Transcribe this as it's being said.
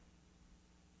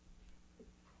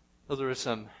Those were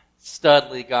some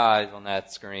studly guys on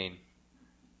that screen.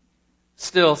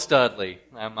 Still studly,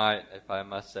 if I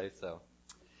must say so.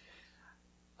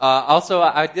 Also,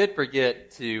 I did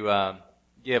forget to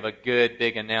give a good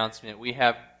big announcement. We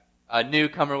have a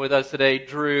newcomer with us today,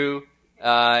 Drew.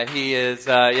 He's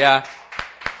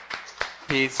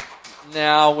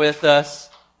now with us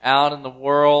out in the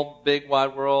world, big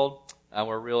wide world.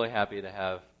 We're really happy to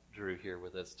have Drew here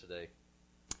with us today.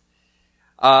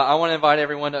 I want to invite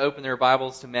everyone to open their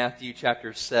Bibles to Matthew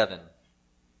chapter 7.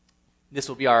 This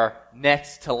will be our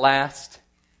next to last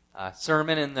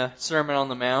sermon in the Sermon on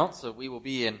the Mount. So we will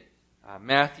be in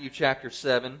Matthew chapter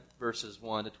 7, verses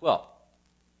 1 to 12.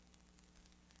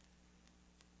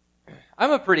 I'm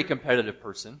a pretty competitive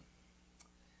person.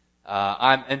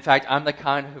 I'm the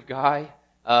kind of guy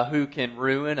who can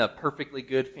ruin a perfectly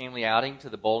good family outing to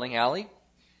the bowling alley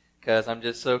because I'm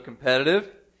just so competitive.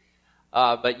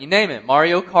 But you name it,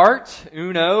 Mario Kart,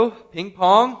 Uno, ping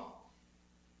pong,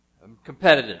 I'm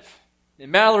competitive. And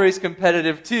Mallory's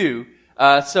competitive too.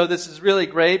 So this is really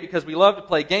great because we love to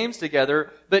play games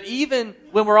together, but even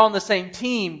when we're on the same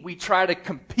team, we try to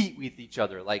compete with each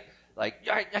other. Like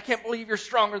I can't believe you're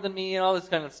stronger than me and all this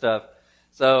kind of stuff.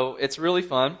 So it's really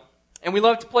fun. And we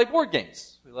love to play board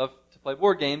games.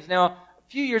 Now, a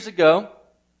few years ago,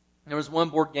 there was one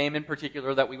board game in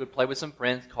particular that we would play with some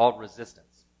friends called Resistance.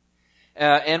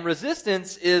 And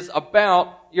Resistance is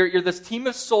about, you're this team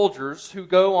of soldiers who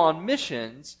go on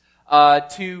missions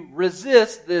to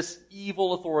resist this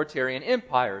evil authoritarian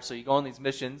empire. So you go on these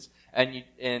missions, and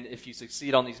if you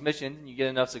succeed on these missions and you get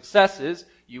enough successes,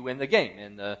 you win the game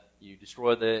and you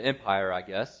destroy the empire, I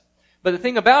guess. But the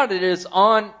thing about it is,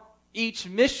 on each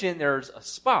mission there's a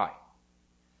spy.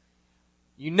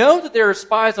 You know that there are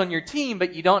spies on your team,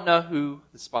 but you don't know who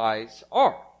the spies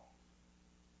are.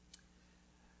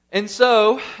 And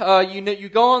so, you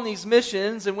go on these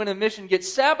missions, and when a mission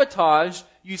gets sabotaged,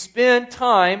 you spend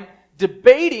time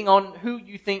debating on who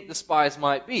you think the spies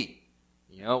might be.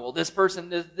 Well, this person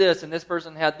did this, and this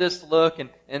person had this look,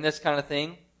 and this kind of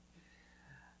thing.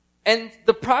 And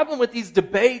the problem with these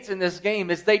debates in this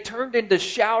game is they turned into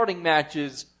shouting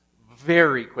matches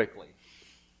very quickly.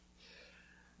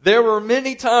 There were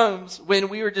many times when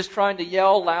we were just trying to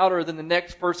yell louder than the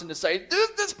next person to say,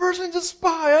 this person's a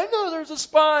spy, I know there's a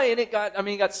spy. And it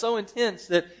got so intense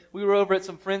that we were over at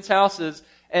some friends' houses,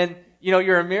 and,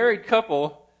 you're a married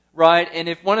couple, right? And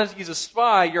if one of you is a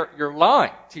spy, you're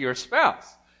lying to your spouse.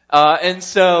 And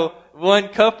so one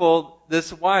couple,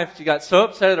 this wife, she got so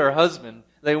upset at her husband,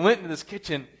 they went into this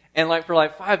kitchen, and for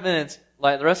 5 minutes,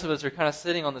 the rest of us are kind of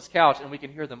sitting on this couch, and we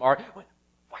can hear them argue. Wait,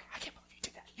 I can't believe you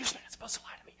did that. You're not supposed to lie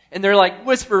to me. And they're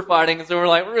whisper fighting, and so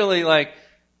we're really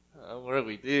what do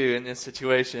we do in this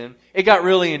situation? It got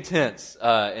really intense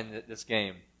in this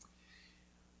game.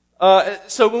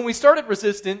 So when we started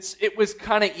Resistance, it was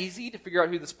kind of easy to figure out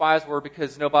who the spies were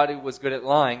because nobody was good at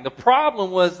lying. The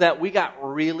problem was that we got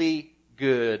really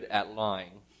good at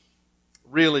lying.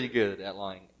 Really good at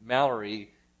lying.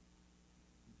 Mallory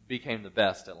became the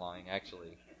best at lying,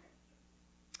 actually.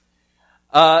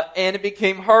 And it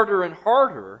became harder and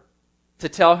harder to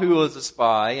tell who was a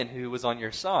spy and who was on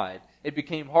your side. It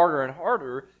became harder and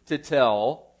harder to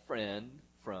tell friend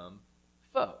from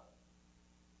foe.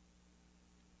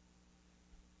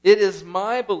 It is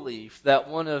my belief that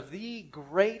one of the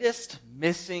greatest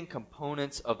missing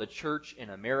components of the church in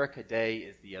America today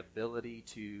is the ability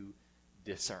to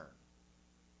discern.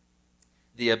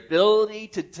 The ability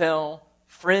to tell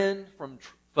friend from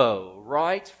foe,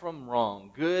 right from wrong,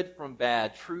 good from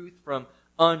bad, truth from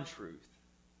untruth.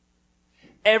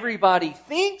 Everybody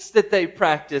thinks that they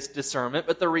practice discernment,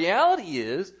 but the reality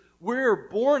is we're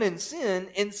born in sin,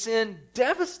 and sin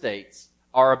devastates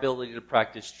our ability to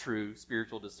practice true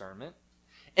spiritual discernment.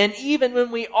 And even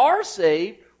when we are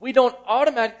saved, we don't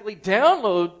automatically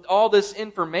download all this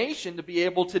information to be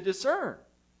able to discern.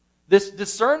 This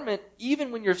discernment,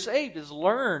 even when you're saved, is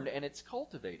learned and it's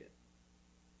cultivated.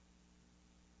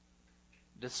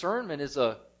 Discernment is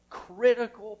a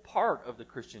critical part of the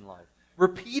Christian life.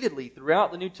 Repeatedly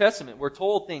throughout the New Testament, we're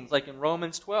told things like in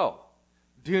Romans 12,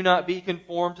 do not be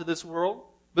conformed to this world,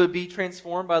 but be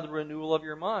transformed by the renewal of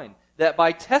your mind, that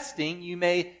by testing you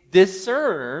may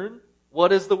discern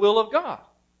what is the will of God,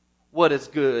 what is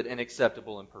good and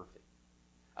acceptable and perfect.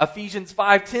 Ephesians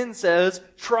 5:10 says,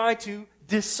 try to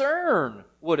discern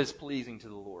what is pleasing to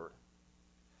the Lord.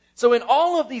 So in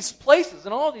all of these places,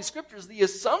 in all of these scriptures, the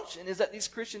assumption is that these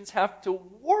Christians have to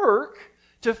work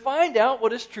to find out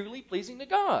what is truly pleasing to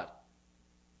God.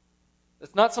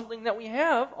 It's not something that we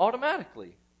have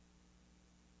automatically.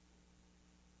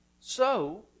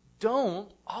 So,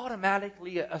 don't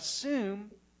automatically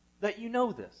assume that you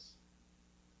know this.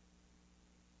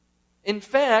 In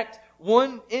fact,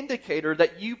 one indicator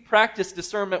that you practice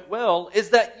discernment well is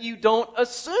that you don't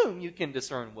assume you can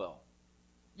discern well.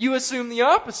 You assume the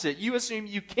opposite. You assume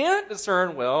you can't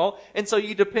discern well, and so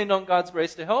you depend on God's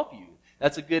grace to help you.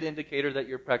 That's a good indicator that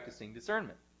you're practicing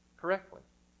discernment correctly.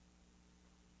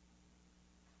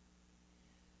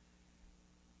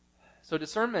 So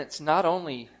discernment's not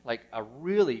only like a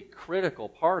really critical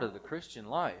part of the Christian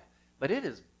life, but it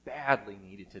is badly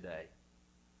needed today.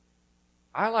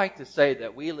 I like to say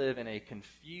that we live in a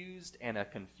confused and a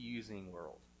confusing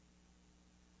world.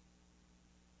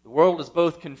 The world is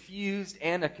both confused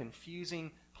and a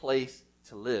confusing place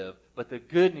to live. But the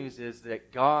good news is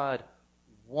that God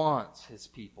wants His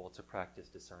people to practice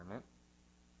discernment,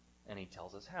 and He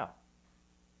tells us how.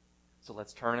 So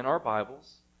let's turn in our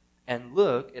Bibles and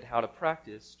look at how to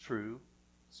practice true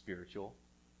spiritual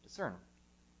discernment.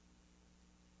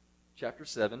 Chapter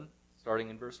 7, starting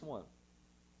in verse 1.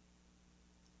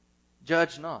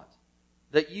 Judge not,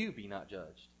 that you be not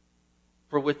judged.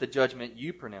 For with the judgment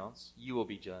you pronounce, you will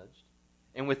be judged.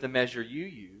 And with the measure you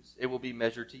use, it will be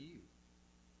measured to you.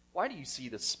 Why do you see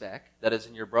the speck that is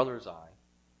in your brother's eye,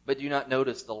 but do not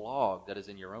notice the log that is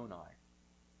in your own eye?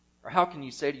 Or how can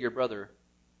you say to your brother,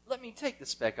 let me take the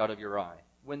speck out of your eye,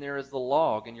 when there is the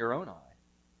log in your own eye?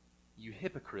 You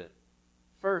hypocrite!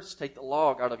 First take the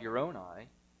log out of your own eye,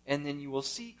 and then you will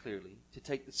see clearly to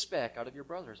take the speck out of your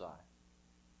brother's eye.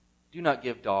 Do not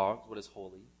give dogs what is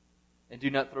holy, and do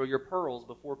not throw your pearls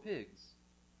before pigs,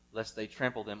 lest they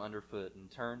trample them underfoot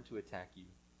and turn to attack you.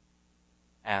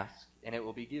 Ask, and it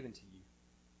will be given to you.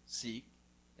 Seek,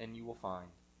 and you will find.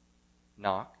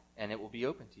 Knock, and it will be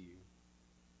open to you.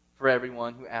 For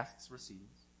everyone who asks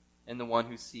receives, and the one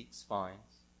who seeks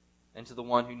finds, and to the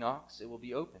one who knocks it will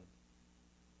be opened.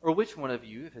 Or which one of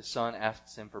you, if his son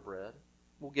asks him for bread,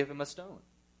 will give him a stone?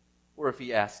 Or if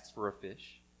he asks for a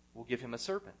fish, will give him a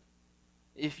serpent?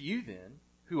 If you then,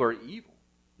 who are evil,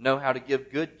 know how to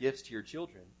give good gifts to your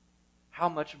children, how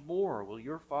much more will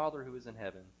your Father who is in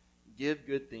heaven give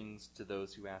good things to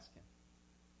those who ask Him?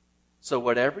 So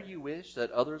whatever you wish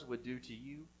that others would do to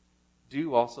you,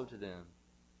 do also to them,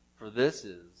 for this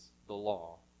is the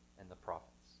law and the prophets.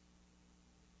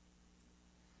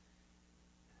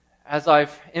 As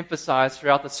I've emphasized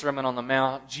throughout the Sermon on the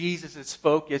Mount, Jesus'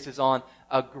 focus is on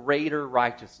a greater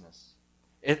righteousness.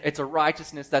 It's a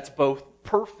righteousness that's both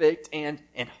perfect and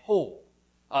whole,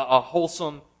 a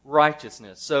wholesome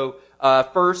righteousness. So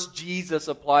first, Jesus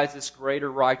applies this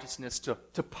greater righteousness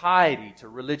to piety, to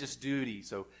religious duty,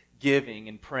 so giving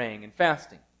and praying and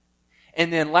fasting.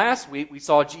 And then last week, we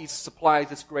saw Jesus apply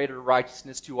this greater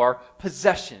righteousness to our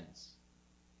possessions.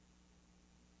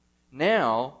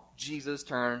 Now, Jesus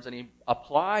turns and He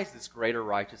applies this greater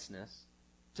righteousness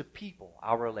to people,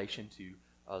 our relation to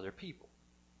other people.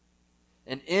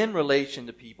 And in relation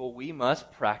to people, we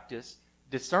must practice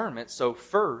discernment. So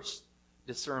first,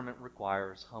 discernment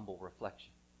requires humble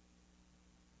reflection.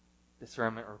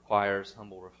 Discernment requires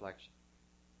humble reflection.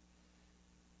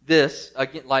 This,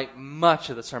 again, like much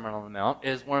of the Sermon on the Mount,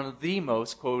 is one of the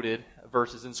most quoted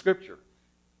verses in Scripture.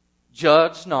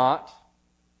 Judge not,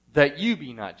 that you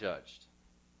be not judged.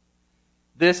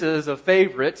 This is a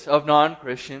favorite of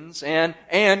non-Christians and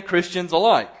Christians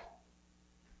alike.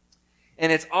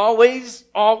 And it's always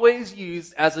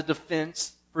used as a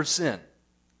defense for sin.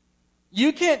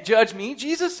 You can't judge me.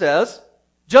 Jesus says,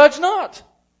 judge not.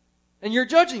 And you're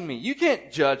judging me. You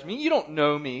can't judge me. You don't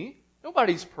know me.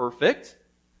 Nobody's perfect.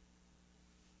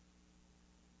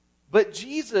 But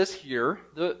Jesus here,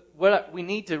 what we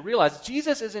need to realize,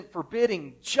 Jesus isn't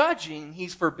forbidding judging.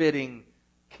 He's forbidding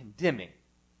condemning.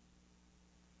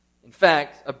 In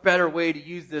fact, a better way to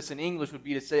use this in English would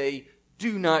be to say,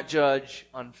 do not judge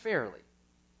unfairly.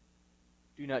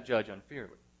 Do not judge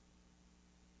unfairly.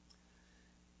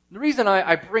 The reason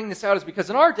I bring this out is because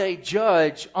in our day,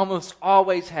 judge almost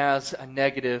always has a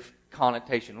negative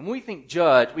connotation. When we think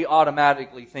judge, we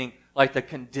automatically think like the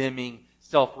condemning,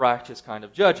 self-righteous kind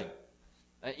of judging.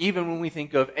 Even when we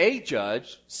think of a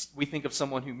judge, we think of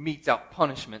someone who metes out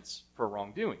punishments for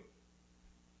wrongdoing.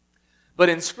 But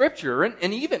in Scripture,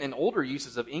 and even in older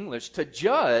uses of English, to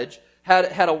judge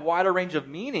had a wider range of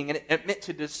meaning, and it meant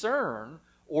to discern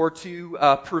or to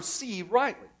perceive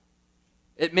rightly.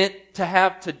 It meant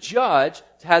to judge,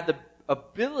 to have the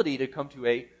ability to come to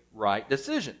a right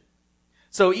decision.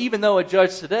 So even though a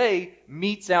judge today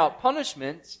metes out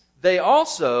punishments, they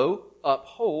also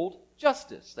uphold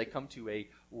justice. They come to a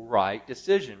right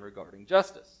decision regarding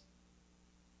justice.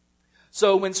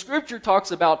 So when Scripture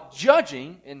talks about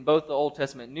judging in both the Old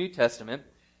Testament and New Testament,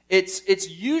 it's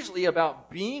usually about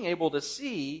being able to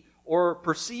see or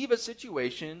perceive a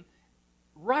situation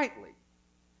rightly.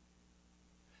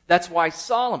 That's why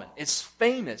Solomon is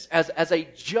famous as a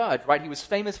judge, right? He was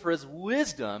famous for his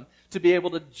wisdom to be able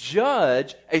to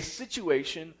judge a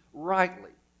situation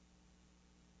rightly.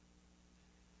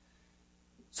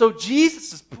 So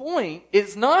Jesus' point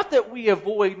is not that we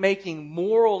avoid making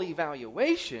moral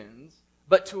evaluations,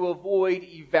 but to avoid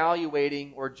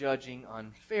evaluating or judging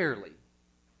unfairly.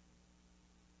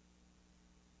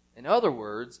 In other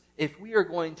words, if we are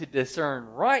going to discern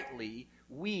rightly,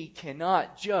 we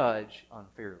cannot judge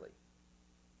unfairly.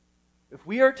 If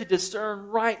we are to discern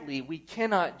rightly, we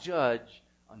cannot judge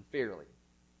unfairly.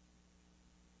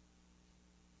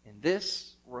 And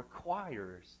this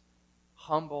requires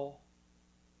humble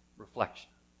reflection.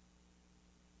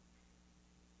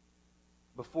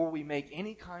 Before we make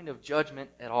any kind of judgment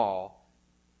at all,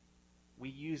 we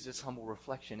use this humble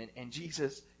reflection. And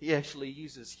Jesus, he actually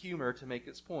uses humor to make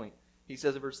his point. He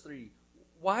says in verse 3,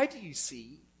 "Why do you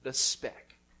see the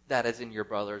speck that is in your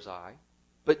brother's eye,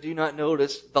 but do not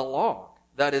notice the log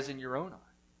that is in your own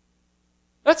eye?"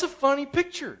 That's a funny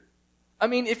picture. I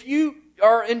mean, if you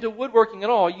are into woodworking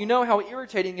at all, you know how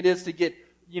irritating it is to get,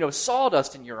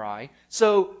 sawdust in your eye.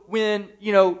 So when,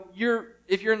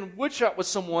 if you're in a wood shop with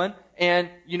someone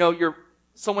and,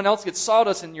 someone else gets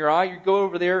sawdust in your eye, you go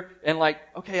over there and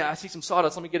okay, I see some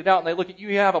sawdust, let me get it out. And they look at you,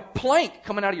 you have a plank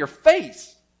coming out of your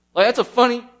face. That's a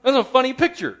funny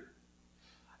picture.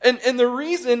 And the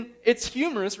reason it's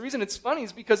humorous, the reason it's funny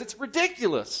is because it's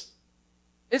ridiculous.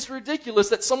 It's ridiculous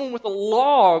that someone with a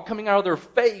log coming out of their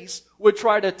face would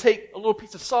try to take a little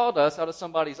piece of sawdust out of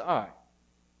somebody's eye.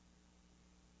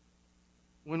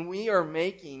 When we are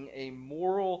making a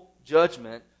moral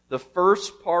judgment, the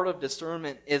first part of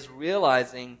discernment is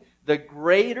realizing the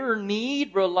greater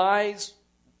need lies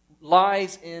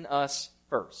in us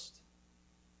first.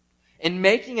 In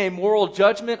making a moral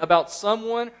judgment about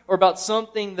someone or about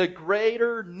something, the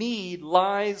greater need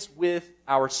lies with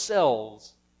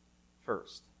ourselves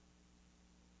first.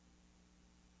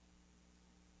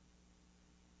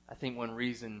 I think one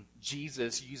reason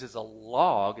Jesus uses a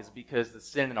log is because the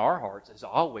sin in our hearts is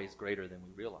always greater than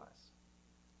we realize.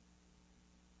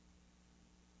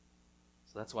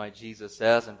 So that's why Jesus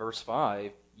says in verse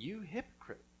 5, "You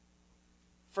hypocrite,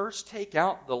 first take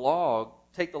the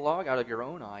log out of your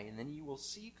own eye, and then you will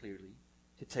see clearly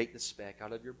to take the speck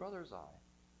out of your brother's eye."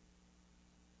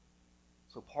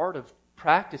 So part of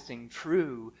practicing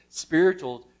true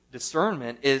spiritual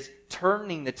discernment is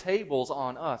turning the tables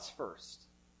on us first.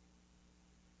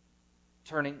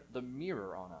 Turning the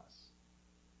mirror on us.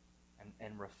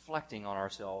 And reflecting on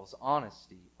ourselves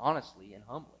honestly and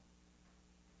humbly.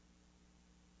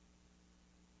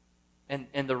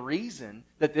 And the reason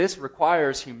that this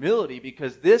requires humility,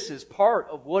 because this is part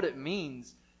of what it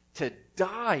means to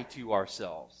die to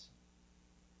ourselves.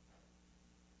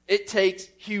 It takes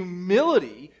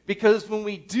humility, because when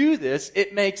we do this,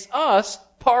 it makes us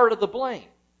part of the blame.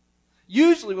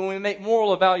 Usually when we make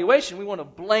moral evaluation, we want to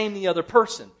blame the other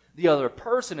person. The other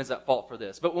person is at fault for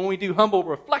this. But when we do humble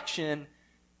reflection,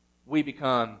 we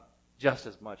become just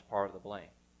as much part of the blame.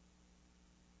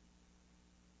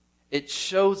 It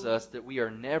shows us that we are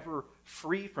never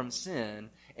free from sin,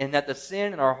 and that the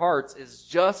sin in our hearts is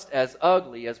just as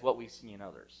ugly as what we see in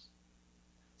others.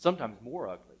 Sometimes more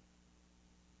ugly.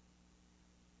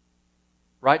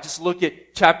 Right? Just look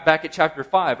back at chapter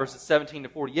 5, verses 17 to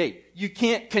 48. You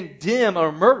can't condemn a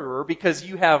murderer because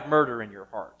you have murder in your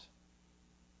heart.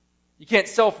 You can't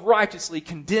self-righteously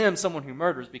condemn someone who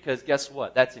murders, because guess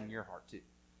what? That's in your heart too.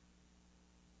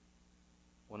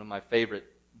 One of my favorite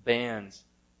bands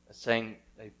sang,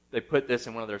 they put this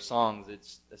in one of their songs.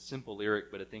 It's a simple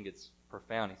lyric, but I think it's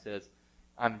profound. He says,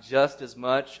 "I'm just as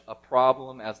much a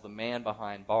problem as the man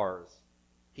behind bars.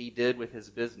 He did with his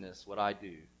business what I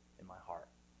do in my heart."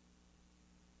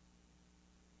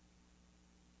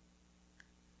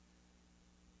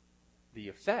 The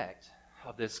effect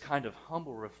of this kind of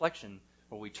humble reflection,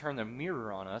 where we turn the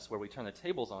mirror on us, where we turn the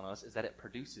tables on us, is that it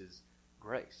produces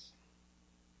grace.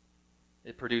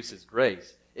 It produces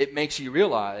grace. It makes you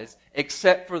realize,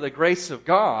 except for the grace of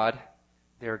God,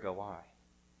 there go I.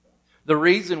 The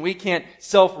reason we can't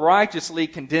self-righteously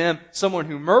condemn someone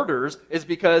who murders is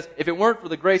because if it weren't for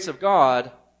the grace of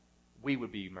God, we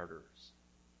would be murderers.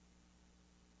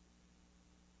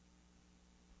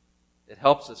 It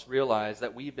helps us realize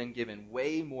that we've been given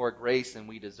way more grace than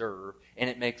we deserve, and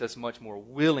it makes us much more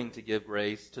willing to give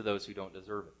grace to those who don't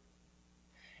deserve it.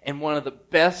 And one of the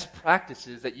best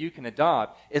practices that you can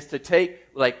adopt is to take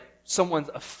someone's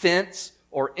offense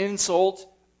or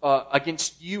insult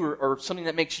against you, or something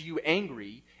that makes you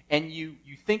angry, and you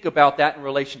think about that in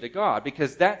relation to God,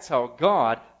 because that's how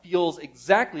God feels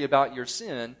exactly about your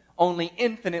sin, only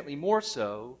infinitely more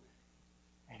so.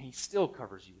 And and he still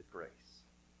covers you with grace.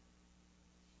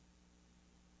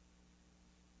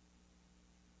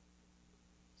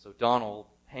 So Donald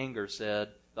Hanger said,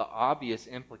 the obvious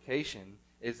implication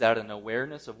is that an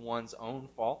awareness of one's own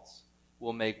faults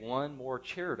will make one more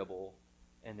charitable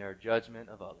in their judgment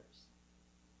of others.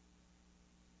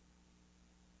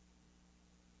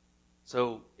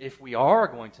 So if we are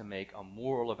going to make a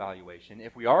moral evaluation,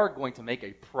 if we are going to make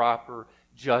a proper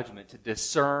judgment to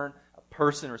discern a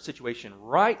person or situation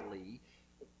rightly,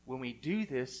 when we do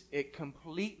this, it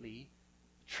completely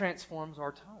transforms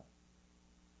our tone.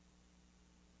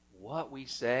 What we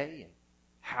say and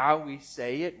how we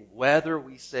say it, whether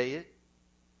we say it,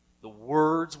 the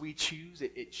words we choose,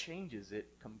 it changes it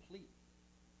completely.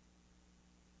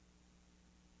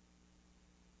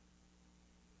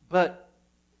 But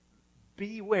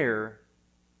beware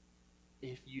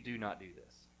if you do not do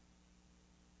this.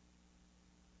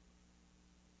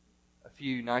 A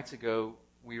few nights ago,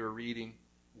 we were reading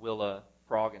Willa,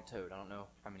 Frog and Toad. I don't know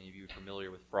how many of you are familiar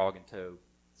with Frog and Toad.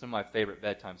 Some of my favorite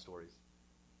bedtime stories.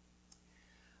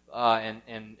 And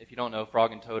if you don't know,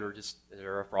 Frog and Toad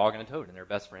they're a frog and a toad, and they're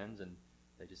best friends, and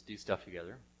they just do stuff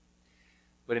together.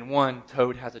 But in one,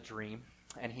 Toad has a dream,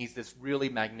 and he's this really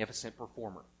magnificent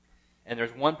performer. And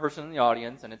there's one person in the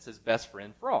audience, and it's his best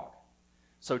friend, Frog.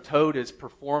 So Toad is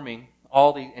performing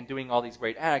and doing all these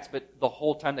great acts, but the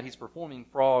whole time that he's performing,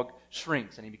 Frog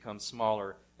shrinks, and he becomes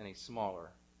smaller and he's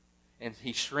smaller. And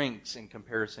he shrinks in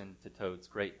comparison to Toad's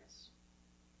greatness.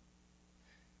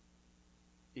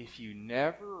 If you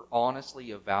never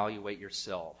honestly evaluate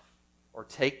yourself or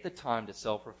take the time to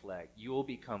self-reflect, you will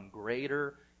become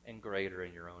greater and greater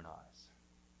in your own eyes.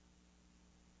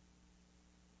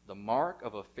 The mark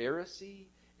of a Pharisee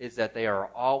is that they are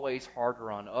always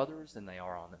harder on others than they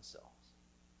are on themselves.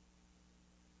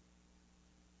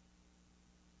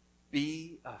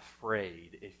 Be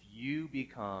afraid if you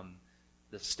become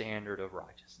the standard of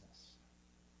righteousness.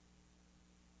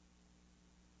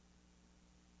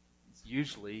 It's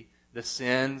usually the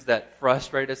sins that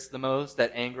frustrate us the most,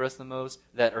 that anger us the most,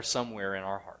 that are somewhere in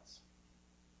our hearts.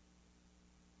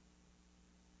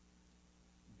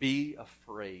 Be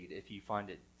afraid if you find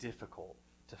it difficult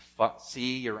to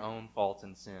see your own faults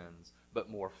and sins, but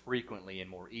more frequently and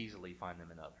more easily find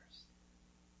them in others.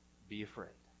 Be afraid.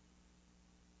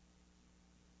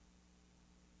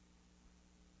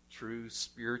 True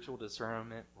spiritual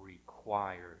discernment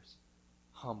requires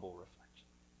humble reflection.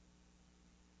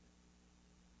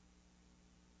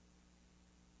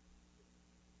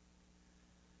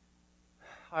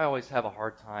 I always have a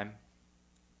hard time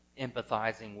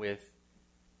empathizing with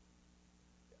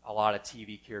a lot of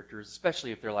TV characters,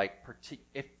 especially if they're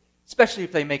especially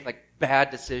if they make like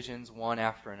bad decisions one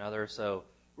after another. So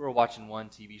we were watching one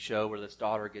TV show where this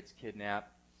daughter gets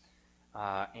kidnapped,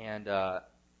 and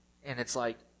it's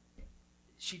like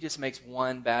she just makes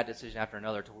one bad decision after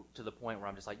another to the point where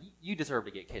I'm just like, you deserve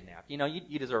to get kidnapped. You know,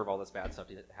 you deserve all this bad stuff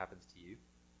that happens to you.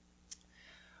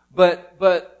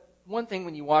 But one thing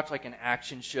when you watch like an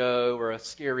action show or a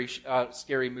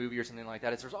scary movie or something like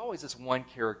that is there's always this one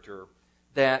character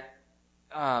that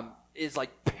is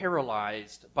like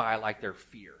paralyzed by like their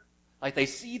fear. Like they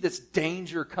see this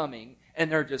danger coming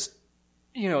and they're just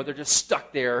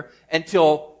stuck there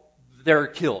until they're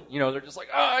killed. You know, they're just like,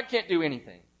 I can't do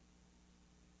anything.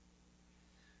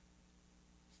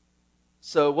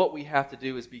 So what we have to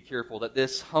do is be careful that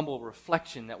this humble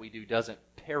reflection that we do doesn't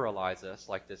paralyze us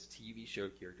like this TV show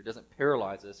character, doesn't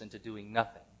paralyze us into doing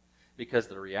nothing. Because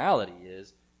the reality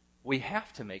is we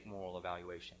have to make moral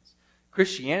evaluations.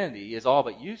 Christianity is all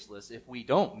but useless if we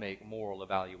don't make moral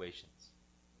evaluations.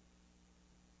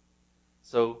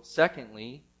 So,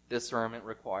 secondly, discernment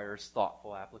requires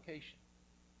thoughtful application.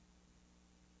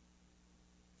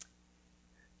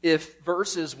 If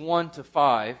verses 1 to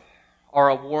 5 are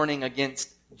a warning against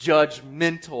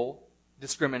judgmental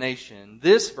discrimination,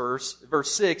 this verse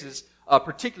 6, is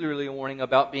particularly a warning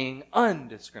about being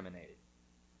undiscriminated.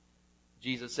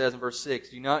 Jesus says in verse 6,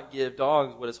 "Do not give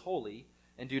dogs what is holy,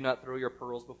 and do not throw your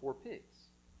pearls before pigs,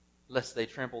 lest they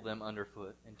trample them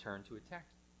underfoot and turn to attack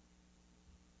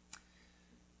you."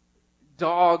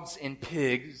 Dogs and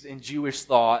pigs in Jewish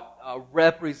thought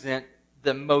represent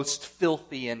the most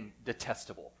filthy and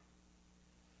detestable.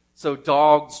 So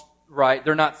dogs, right,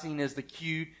 they're not seen as the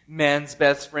cute man's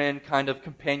best friend kind of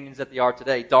companions that they are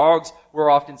today. Dogs were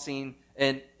often seen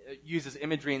and used as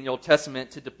imagery in the Old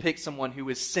Testament to depict someone who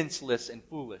is senseless and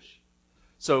foolish.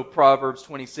 So Proverbs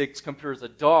 26 compares a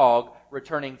dog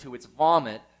returning to its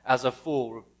vomit as a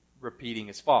fool repeating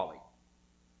his folly.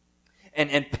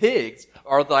 And pigs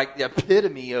are like the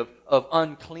epitome of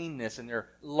uncleanness, and they're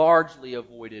largely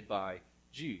avoided by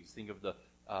Jews. Think of the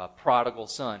prodigal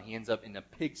son. He ends up in a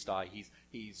pigsty.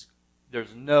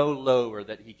 There's no lower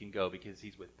that he can go because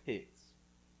he's with pigs.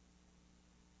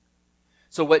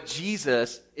 So what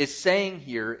Jesus is saying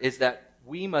here is that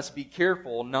we must be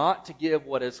careful not to give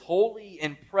what is holy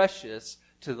and precious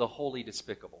to the wholly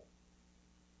despicable.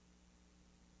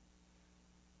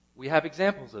 We have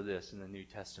examples of this in the New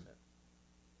Testament.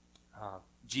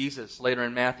 Jesus, later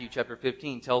in Matthew chapter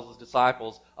 15, tells his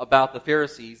disciples about the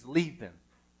Pharisees, leave them.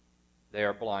 They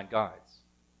are blind guides.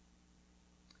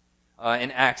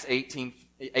 In Acts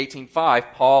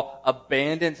 18:5, Paul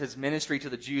abandons his ministry to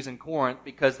the Jews in Corinth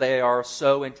because they are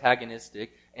so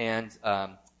antagonistic and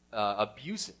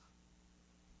abusive.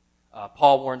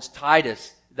 Paul warns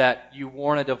Titus that you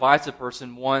warn a divisive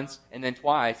person once and then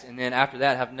twice, and then after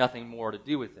that have nothing more to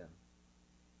do with them.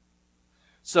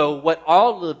 So what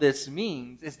all of this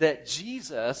means is that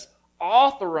Jesus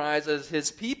authorizes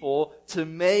his people to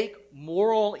make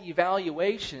moral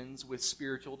evaluations with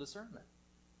spiritual discernment.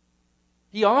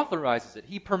 He authorizes it.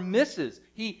 He permisses.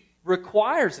 He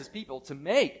requires his people to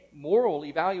make moral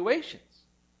evaluations.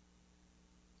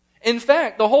 In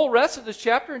fact, the whole rest of this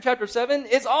chapter, in chapter 7,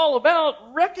 is all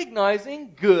about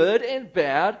recognizing good and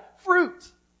bad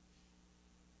fruit.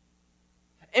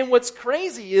 And what's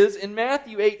crazy is, in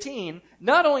Matthew 18,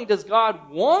 not only does God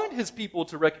want his people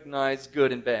to recognize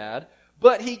good and bad,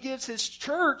 but he gives his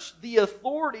church the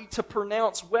authority to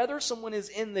pronounce whether someone is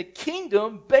in the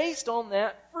kingdom based on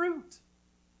that fruit.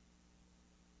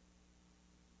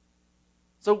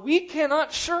 So we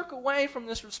cannot shirk away from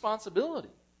this responsibility.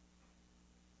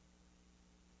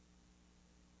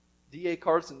 D.A.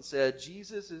 Carson said,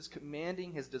 Jesus is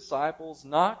commanding his disciples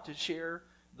not to share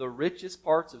the richest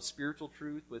parts of spiritual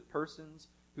truth with persons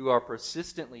who are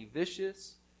persistently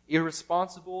vicious,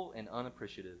 irresponsible, and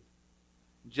unappreciative.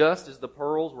 Just as the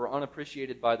pearls were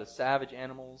unappreciated by the savage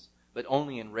animals, but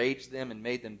only enraged them and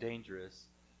made them dangerous,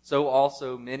 so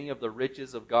also many of the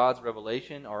riches of God's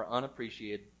revelation are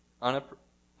unappreciated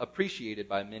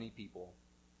by many people.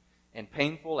 And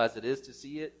painful as it is to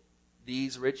see it,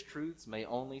 these rich truths may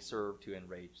only serve to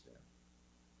enrage them.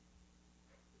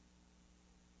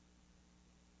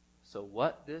 So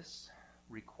what this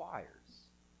requires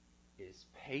is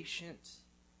patient,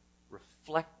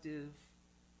 reflective,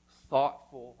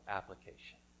 thoughtful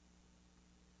application.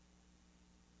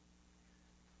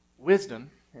 Wisdom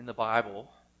in the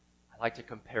Bible, I like to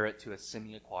compare it to a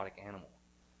semi-aquatic animal.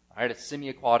 All right, a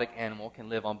semi-aquatic animal can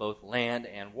live on both land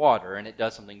and water, and it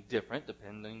does something different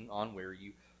depending on where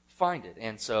you find it.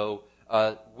 And so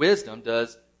wisdom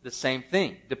does the same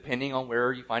thing. Depending on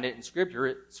where you find it in Scripture,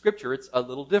 it's a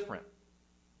little different.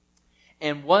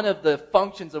 And one of the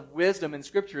functions of wisdom in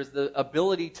Scripture is the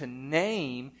ability to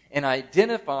name and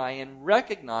identify and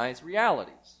recognize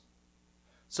realities.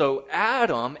 So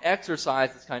Adam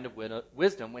exercised this kind of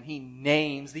wisdom when he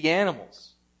names the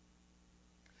animals.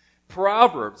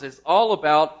 Proverbs is all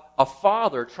about a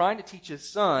father trying to teach his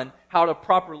son how to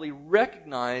properly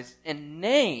recognize and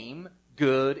name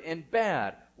good and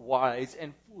bad, wise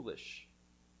and foolish.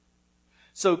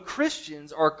 So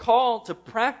Christians are called to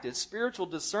practice spiritual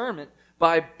discernment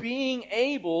by being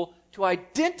able to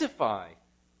identify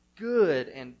good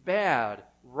and bad,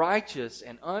 righteous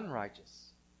and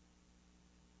unrighteous.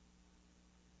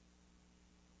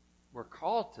 We're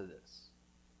called to this.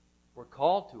 We're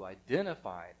called to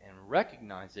identify it and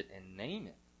recognize it and name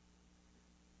it.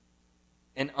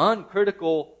 An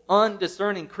uncritical,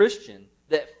 undiscerning Christian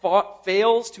that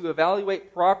fails to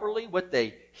evaluate properly what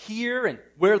they hear and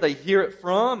where they hear it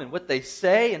from and what they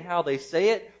say and how they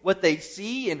say it, what they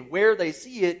see and where they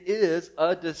see it, is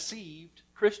a deceived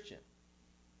Christian.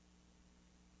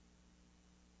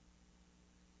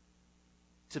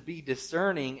 To be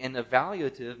discerning and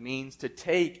evaluative means to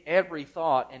take every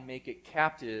thought and make it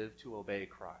captive to obey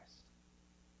Christ.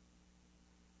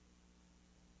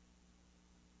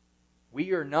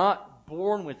 We are not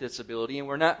born with this ability, and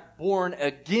we're not born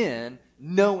again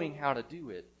knowing how to do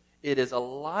it. It is a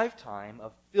lifetime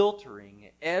of filtering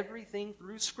everything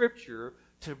through Scripture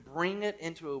to bring it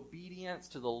into obedience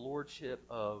to the Lordship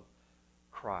of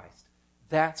Christ.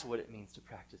 That's what it means to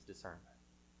practice discernment.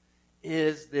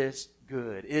 Is this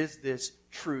good? Is this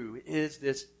true? Is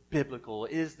this biblical?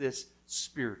 Is this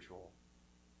spiritual?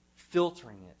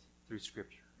 Filtering it through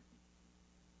Scripture.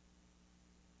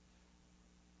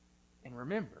 And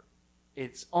remember,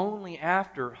 it's only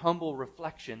after humble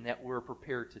reflection that we're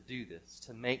prepared to do this,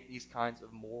 to make these kinds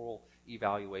of moral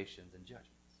evaluations and judgments.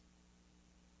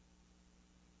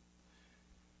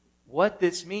 What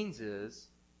this means is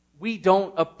we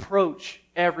don't approach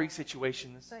every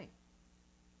situation the same.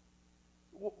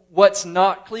 What's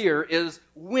not clear is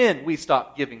when we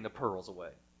stop giving the pearls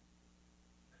away.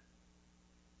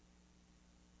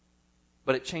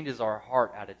 but it changes our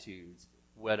heart attitudes,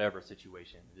 whatever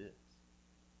situation it is.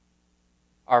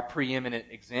 Our preeminent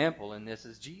example in this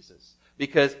is Jesus.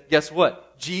 Because guess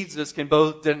what? Jesus can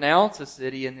both denounce a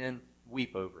city and then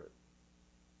weep over it.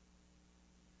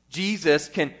 Jesus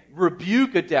can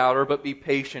rebuke a doubter but be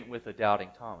patient with a doubting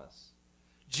Thomas.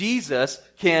 Jesus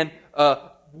can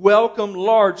welcome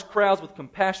large crowds with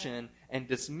compassion and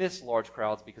dismiss large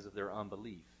crowds because of their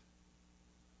unbelief.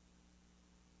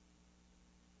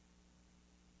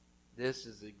 This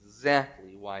is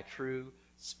exactly why true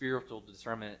spiritual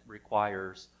discernment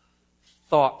requires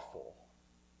thoughtful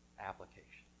application.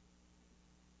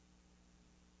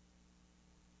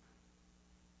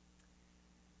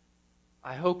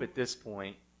 I hope at this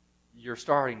point you're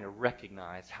starting to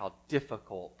recognize how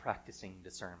difficult practicing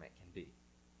discernment can be.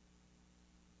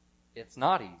 It's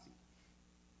not easy.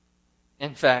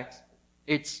 In fact,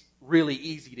 it's really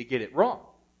easy to get it wrong.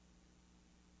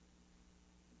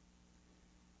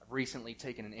 I've recently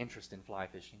taken an interest in fly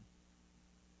fishing.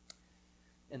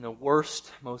 And the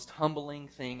worst, most humbling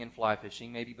thing in fly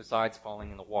fishing, maybe besides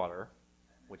falling in the water,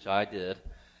 which I did,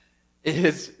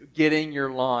 is getting your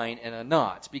line in a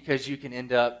knot, because you can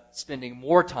end up spending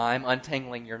more time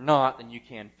untangling your knot than you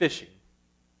can fishing.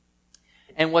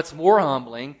 And what's more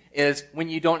humbling is when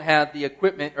you don't have the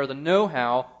equipment or the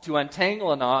know-how to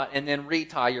untangle a knot and then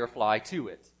retie your fly to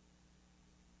it.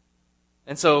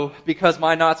 And so, because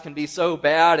my knots can be so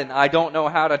bad and I don't know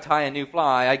how to tie a new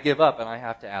fly, I give up and I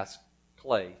have to ask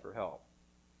Clay for help.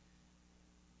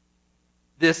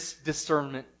 This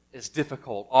discernment is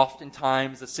difficult.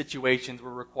 Oftentimes, the situations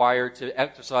we're required to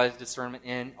exercise discernment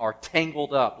in are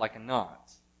tangled up like a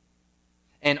knot.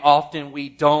 And often we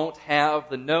don't have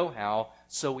the know-how,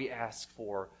 so we ask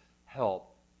for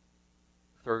help.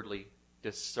 Thirdly,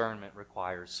 discernment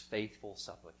requires faithful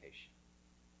supplication.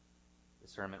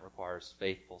 Discernment requires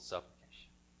faithful supplication.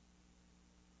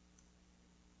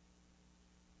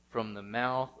 From the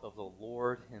mouth of the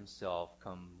Lord himself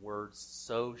come words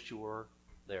so sure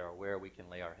they are where we can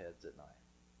lay our heads at night.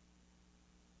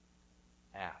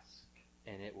 Ask,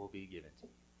 and it will be given to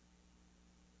you.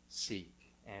 Seek,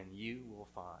 and you will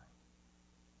find.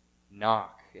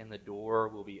 Knock, and the door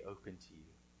will be open to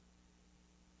you.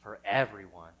 For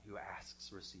everyone who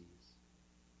asks receives,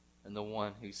 and the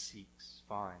one who seeks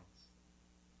finds,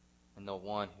 and the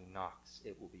one who knocks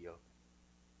it will be open.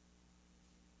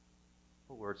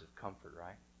 What words of comfort,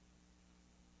 right?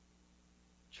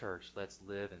 Church, let's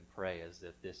live and pray as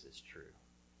if this is true.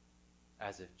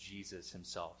 As if Jesus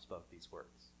himself spoke these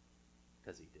words.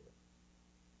 Because he did.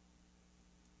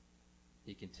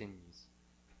 He continues.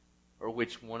 Or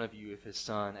which one of you, if his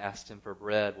son asks him for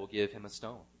bread, will give him a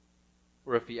stone?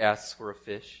 Or if he asks for a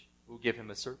fish, will give him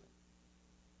a serpent?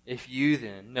 If you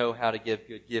then know how to give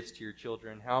good gifts to your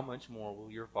children, how much more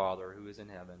will your Father who is in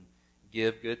heaven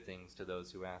give good things to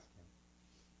those who ask him?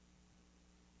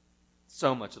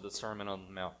 So much of the Sermon on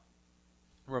the Mount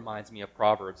reminds me of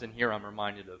Proverbs, and here I'm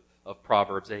reminded of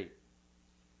Proverbs 8.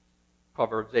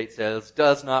 Proverbs 8 says,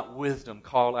 "Does not wisdom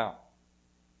call out?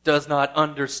 Does not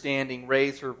understanding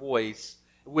raise her voice?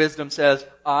 Wisdom says,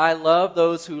 I love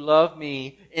those who love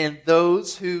me, and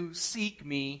those who seek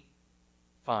me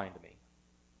find me."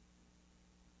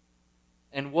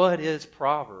 And what is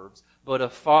Proverbs but a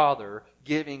father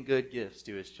giving good gifts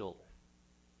to his children?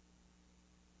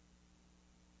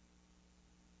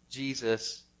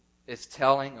 Jesus is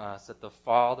telling us that the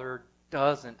Father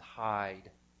doesn't hide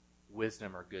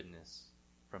wisdom or goodness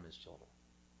from his children.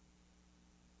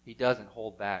 He doesn't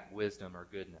hold back wisdom or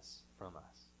goodness from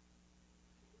us.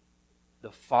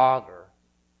 The Father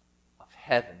of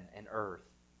heaven and earth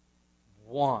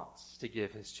wants to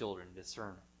give his children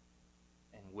discernment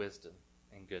and wisdom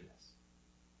and goodness.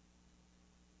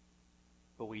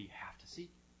 But we have to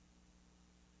seek.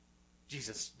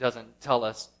 Jesus doesn't tell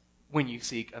us, when you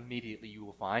seek, immediately you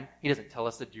will find. He doesn't tell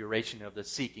us the duration of the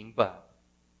seeking, but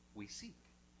we seek.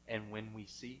 And when we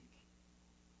seek,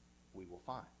 we will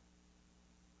find.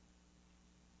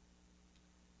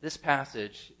 This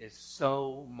passage is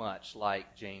so much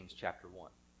like James chapter 1.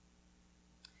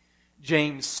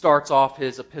 James starts off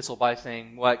his epistle by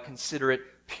saying, consider it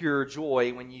pure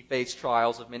joy when you face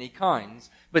trials of many kinds.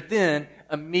 But then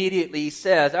immediately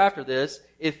says after this,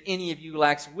 if any of you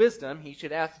lacks wisdom, he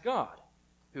should ask God,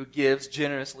 who gives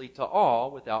generously to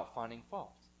all without finding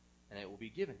fault, and it will be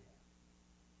given him.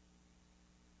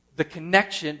 The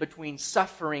connection between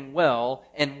suffering well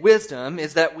and wisdom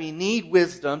is that we need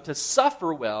wisdom to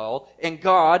suffer well, and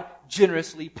God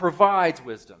generously provides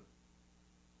wisdom.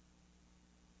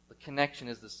 The connection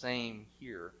is the same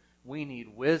here. We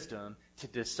need wisdom to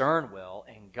discern well,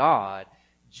 and God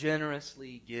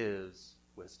generously gives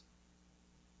wisdom.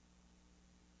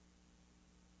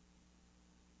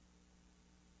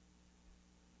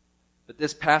 But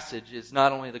this passage is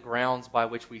not only the grounds by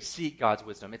which we seek God's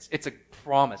wisdom, it's a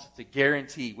promise, it's a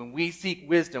guarantee. When we seek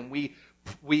wisdom,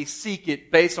 we seek it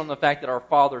based on the fact that our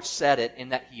Father said it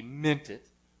and that He meant it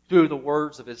through the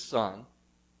words of His Son.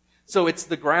 So it's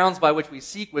the grounds by which we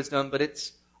seek wisdom, but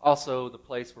it's also the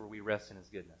place where we rest in His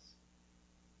goodness.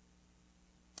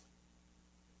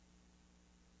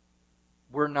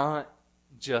 We're not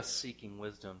just seeking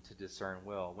wisdom to discern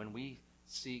well. When we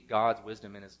seek God's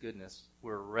wisdom and His goodness,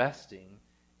 we're resting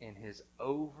in His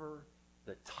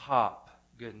over-the-top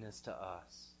goodness to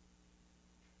us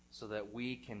so that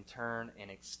we can turn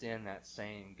and extend that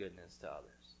same goodness to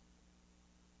others.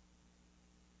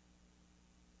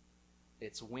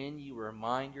 It's when you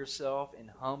remind yourself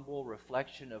in humble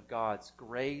reflection of God's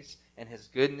grace and His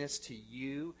goodness to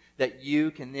you that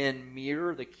you can then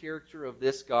mirror the character of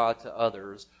this God to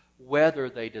others, whether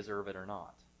they deserve it or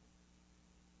not.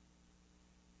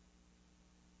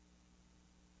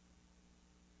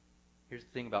 Here's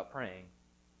the thing about praying.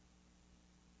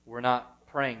 We're not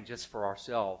praying just for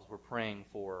ourselves. We're praying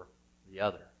for the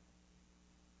other.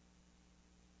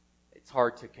 It's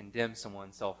hard to condemn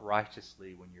someone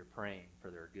self-righteously when you're praying for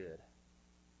their good.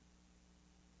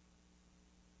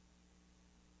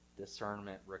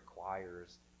 Discernment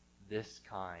requires this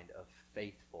kind of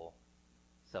faithful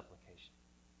supplication.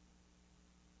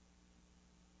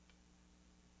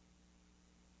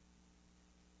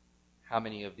 How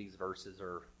many of these verses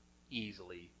are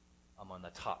easily among the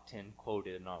top 10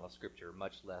 quoted in all of Scripture,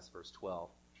 much less verse 12?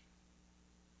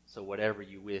 So whatever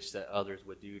you wish that others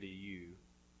would do to you,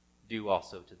 do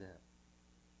also to them.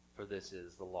 For this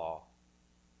is the law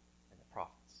and the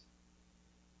prophets.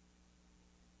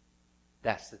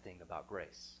 That's the thing about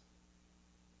grace.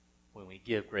 When we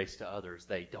give grace to others,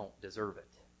 they don't deserve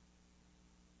it.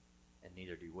 And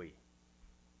neither do we.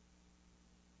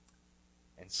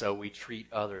 And so we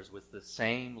treat others with the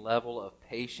same level of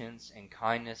patience and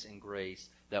kindness and grace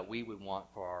that we would want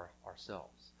for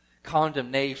ourselves.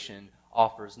 Condemnation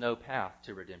offers no path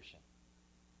to redemption.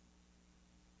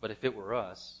 But if it were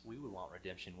us, we would want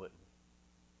redemption, wouldn't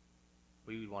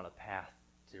we? We would want a path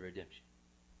to redemption.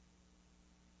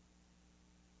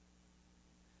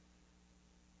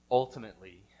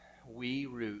 Ultimately, we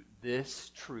root this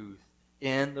truth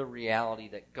in the reality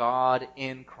that God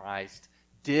in Christ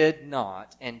did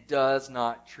not and does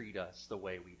not treat us the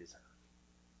way we deserve.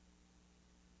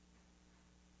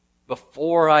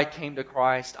 Before I came to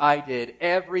Christ, I did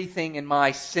everything in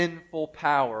my sinful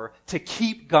power to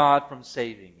keep God from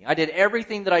saving me. I did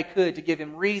everything that I could to give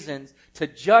Him reasons to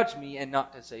judge me and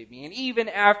not to save me. And even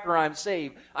after I'm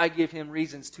saved, I give Him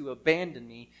reasons to abandon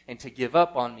me and to give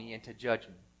up on me and to judge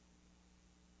me.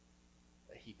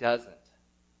 But He doesn't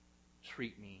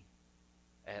treat me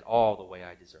at all the way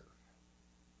I deserve.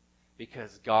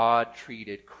 Because God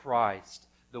treated Christ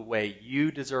the way you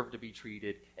deserve to be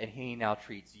treated, and He now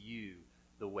treats you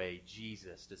the way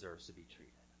Jesus deserves to be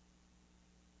treated.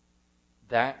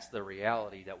 That's the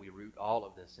reality that we root all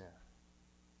of this in.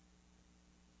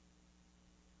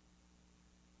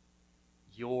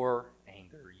 Your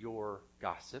anger, your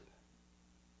gossip,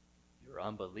 your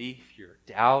unbelief, your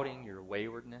doubting, your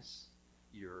waywardness,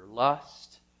 your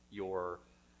lust, your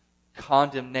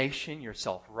condemnation, your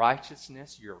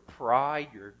self-righteousness, your pride,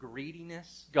 your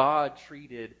greediness. God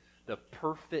treated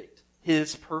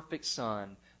His perfect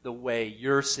Son the way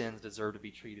your sins deserve to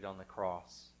be treated on the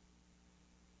cross.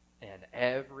 And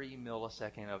every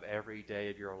millisecond of every day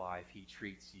of your life, He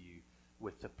treats you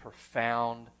with the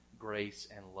profound grace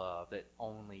and love that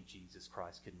only Jesus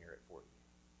Christ could merit for you.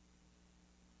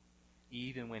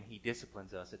 Even when He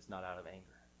disciplines us, it's not out of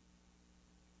anger.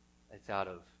 It's out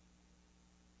of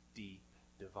deep,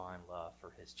 divine love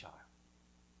for His child.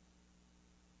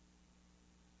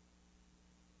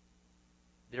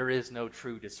 There is no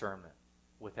true discernment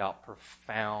without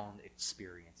profound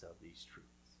experience of these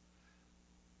truths.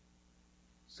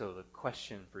 So the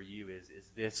question for you is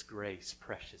this grace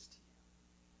precious to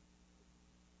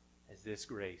you? Is this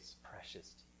grace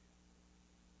precious to you?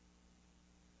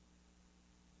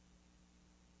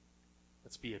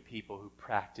 Let's be a people who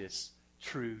practice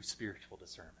true spiritual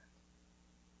discernment.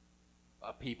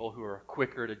 A people who are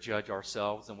quicker to judge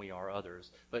ourselves than we are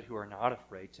others, but who are not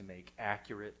afraid to make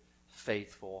accurate,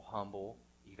 faithful, humble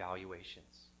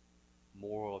evaluations,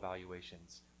 moral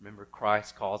evaluations. Remember,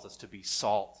 Christ calls us to be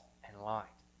salt and light.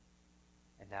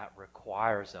 And that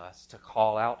requires us to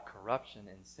call out corruption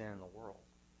and sin in the world.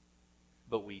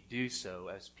 But we do so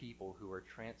as people who are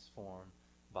transformed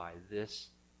by this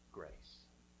grace.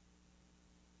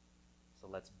 So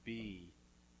let's be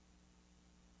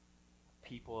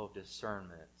people of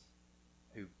discernment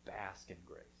who bask in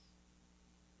grace.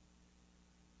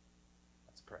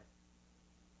 Let's pray.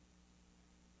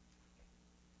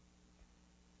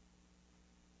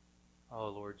 Oh,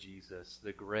 Lord Jesus,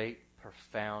 the great,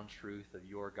 profound truth of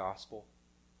your gospel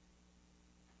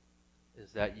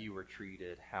is that you were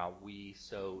treated how we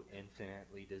so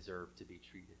infinitely deserve to be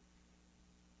treated.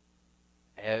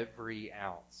 Every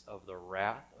ounce of the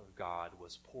wrath of God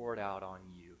was poured out on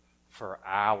you for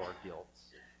our guilt,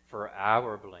 for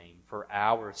our blame, for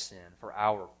our sin, for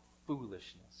our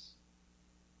foolishness.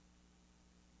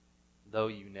 Though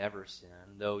you never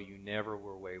sinned, though you never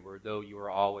were wayward, though you were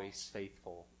always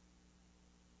faithful,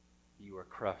 you were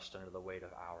crushed under the weight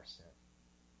of our sin.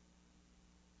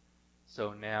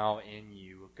 So now in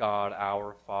you, God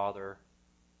our Father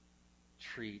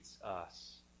treats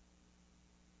us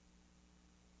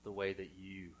the way that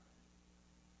you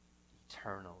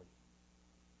eternally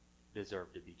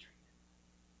deserve to be treated.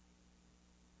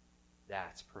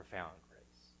 That's profound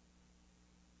grace.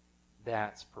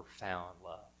 That's profound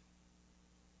love.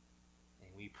 And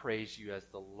we praise you as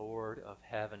the Lord of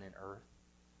heaven and earth,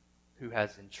 who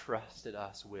has entrusted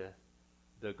us with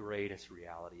the greatest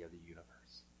reality of the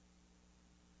universe.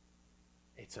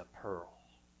 It's a pearl.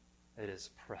 It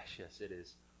is precious. It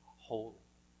is holy.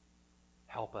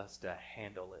 Help us to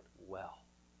handle it well.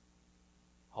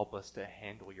 Help us to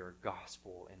handle your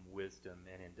gospel in wisdom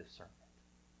and in discernment.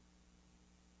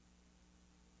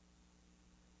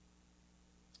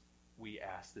 We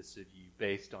ask this of you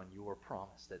based on your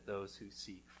promise that those who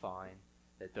seek find,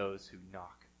 that those who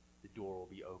knock, the door will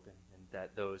be open, and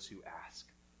that those who ask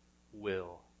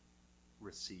will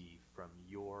receive from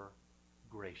your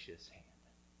gracious hand.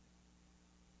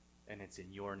 And it's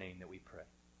in your name that we pray.